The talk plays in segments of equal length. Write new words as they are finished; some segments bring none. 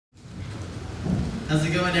How's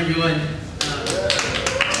it going, everyone?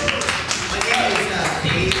 My name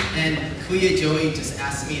is Dave, and Kuya Joey just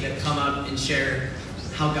asked me to come up and share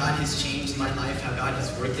how God has changed my life, how God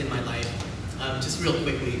has worked in my life, just real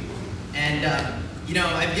quickly. And, you know,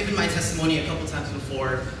 I've given my testimony a couple times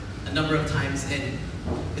before, a number of times, and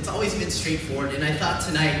it's always been straightforward. And I thought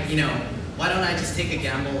tonight, you know, why don't I just take a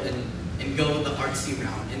gamble and go the artsy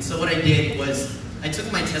route? And so what I did was, I took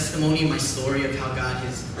my testimony, my story of how God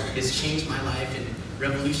has changed my life and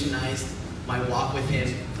revolutionized my walk with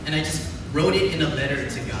Him, and I just wrote it in a letter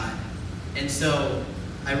to God. And so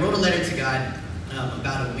I wrote a letter to God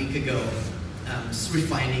about a week ago, just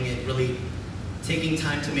refining it, really taking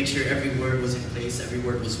time to make sure every word was in place, every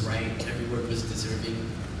word was right, every word was deserving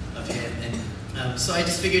of Him. And so I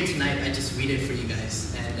just figured tonight I'd just read it for you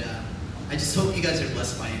guys, and I just hope you guys are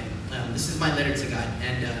blessed by it. This is my letter to God,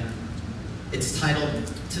 and it's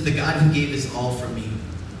titled, "To the God Who Gave His All for Me."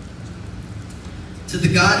 To the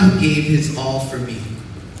God who gave His all for me,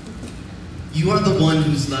 you are the one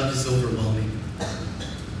whose love is overwhelming.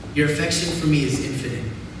 Your affection for me is infinite.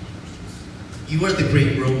 You are the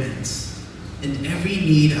great romance, and every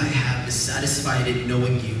need I have is satisfied in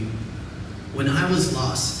knowing you. When I was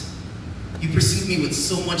lost, you pursued me with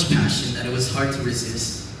so much passion that it was hard to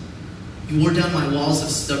resist. You wore down my walls of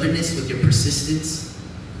stubbornness with your persistence,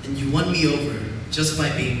 and you won me over just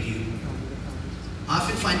by being you. I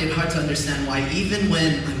often find it hard to understand why, even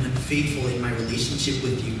when I'm unfaithful in my relationship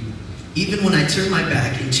with you, even when I turn my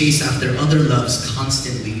back and chase after other loves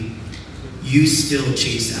constantly, you still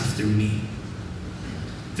chase after me.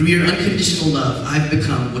 Through your unconditional love, I've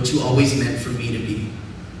become what you always meant for me to be.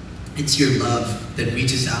 It's your love that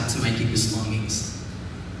reaches out to my deepest longings,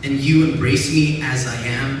 and you embrace me as I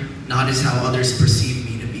am, not as how others perceive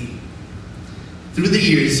me to be. Through the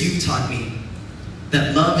years, you've taught me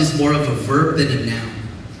that love is more of a verb than a noun,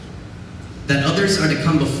 that others are to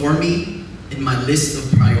come before me in my list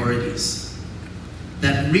of priorities,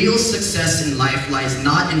 that real success in life lies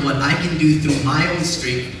not in what I can do through my own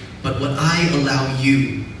strength, but what I allow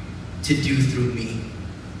you to do through me,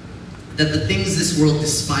 that the things this world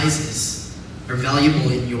despises are valuable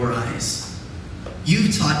in your eyes.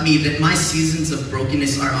 You've taught me that my seasons of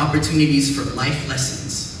brokenness are opportunities for life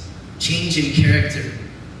lessons, change in character,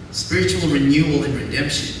 spiritual renewal and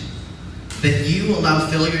redemption, that you allow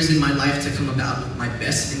failures in my life to come about with my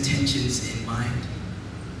best intentions in mind,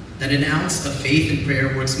 that an ounce of faith and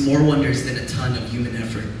prayer works more wonders than a ton of human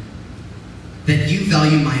effort, that you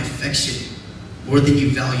value my affection more than you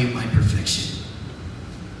value my perfection.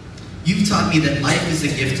 You've taught me that life is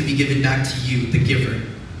a gift to be given back to you, the giver,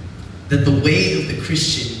 that the way of the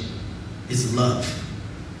Christian is love,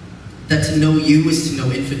 that to know you is to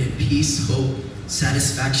know infinite peace, hope,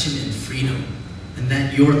 satisfaction, and freedom, and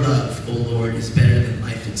that your love, O Lord, is better than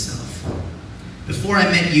life itself. Before I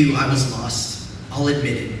met you, I was lost. I'll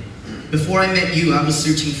admit it. Before I met you, I was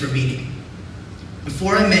searching for meaning.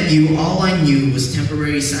 Before I met you, all I knew was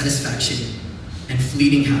temporary satisfaction and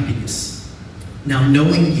fleeting happiness. Now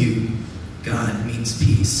knowing you, God, means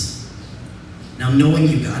peace. Now knowing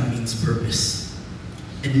you, God, means purpose.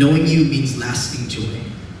 And knowing you means lasting joy.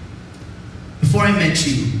 Before I met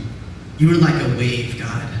you, you were like a wave,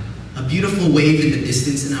 God, a beautiful wave in the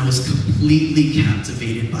distance, and I was completely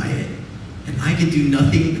captivated by it. And I could do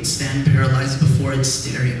nothing but stand paralyzed before it,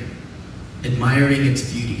 staring, admiring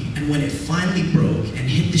its beauty. And when it finally broke and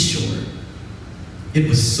hit the shore, it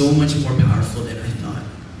was so much more powerful than I thought.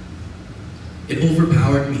 It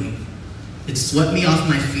overpowered me. It swept me off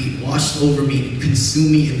my feet, washed over me, and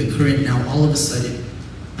consumed me in the current. Now all of a sudden,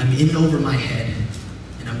 I'm in over my head,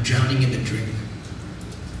 and I'm drowning in the drink.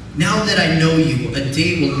 Now that I know you, a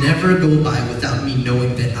day will never go by without me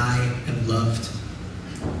knowing that I am loved.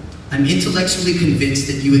 I'm intellectually convinced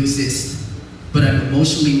that you exist, but I'm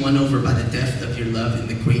emotionally won over by the depth of your love and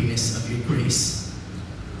the greatness of your grace.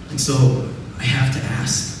 And so I have to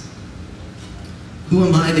ask, who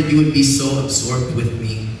am I that you would be so absorbed with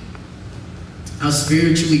me? I was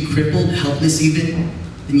spiritually crippled, helpless even,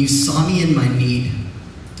 then you saw me in my need,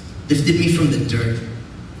 lifted me from the dirt,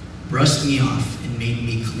 brushed me off, and made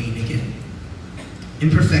me clean again.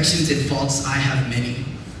 Imperfections and faults I have many,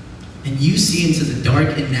 and you see into the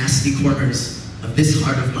dark and nasty corners of this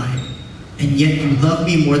heart of mine, and yet you love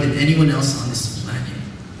me more than anyone else on this planet.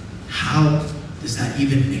 How does that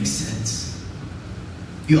even make sense?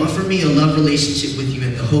 You offer me a love relationship with you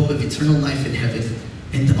and the hope of eternal life in heaven,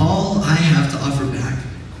 and all I have to offer back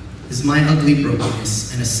is my ugly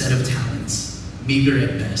brokenness and a set of talents, meager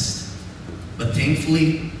at best. But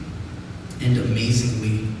thankfully and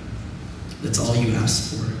amazingly, that's all you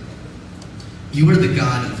ask for. You are the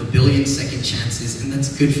God of a billion second chances, and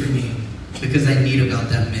that's good for me. because I need about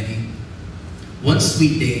that many. One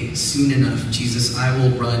sweet day, soon enough, Jesus, I will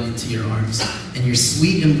run into your arms, and your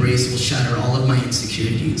sweet embrace will shatter all of my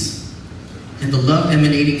insecurities. And the love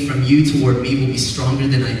emanating from you toward me will be stronger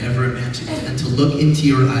than I ever imagined, and to look into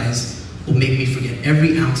your eyes will make me forget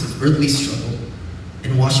every ounce of earthly struggle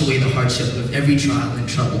and wash away the hardship of every trial and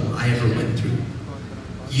trouble I ever went through.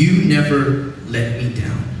 You never let me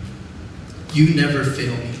down. You never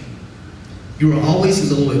fail me. You are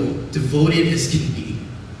always loyal, devoted as can be.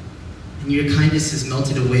 And your kindness has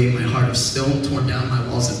melted away my heart of stone, torn down my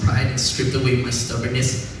walls of pride, and stripped away my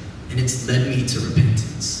stubbornness, and it's led me to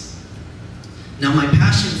repentance. Now my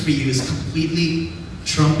passion for you is completely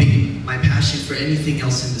trumping my passion for anything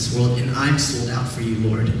else in this world, and I'm sold out for you,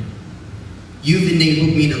 Lord. You've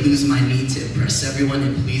enabled me to lose my need to impress everyone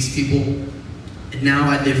and please people, and now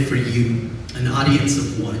I live for you, an audience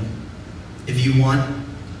of one. If you want,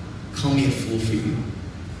 call me a fool for you.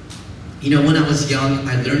 You know, when I was young,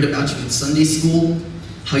 I learned about you in Sunday school,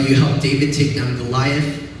 how you helped David take down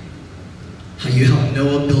Goliath, how you helped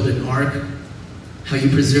Noah build an ark, how you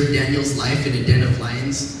preserved Daniel's life in a den of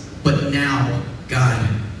lions. But now, God,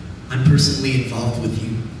 I'm personally involved with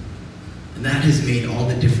you. And that has made all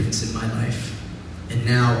the difference in my life. And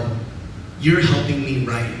now, you're helping me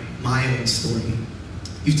write my own story.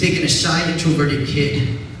 You've taken a shy, introverted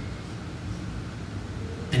kid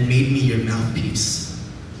and made me your mouthpiece.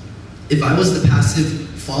 If I was the passive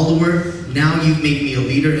follower, now you've made me a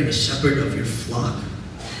leader and a shepherd of your flock.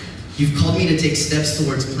 You've called me to take steps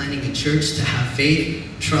towards planning a church, to have faith,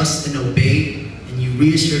 trust, and obey, and you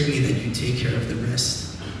reassured me that you take care of the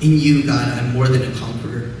rest. In you, God, I'm more than a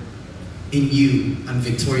conqueror. In you, I'm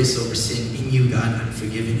victorious over sin. In you, God, I'm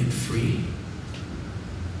forgiven and free.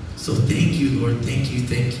 So thank you, Lord. Thank you,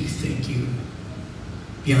 thank you, thank you.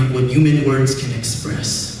 Beyond what human words can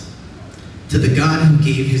express. To the God who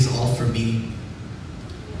gave his all for me,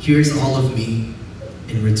 here's all of me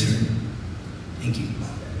in return. Thank you.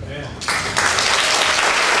 Amen.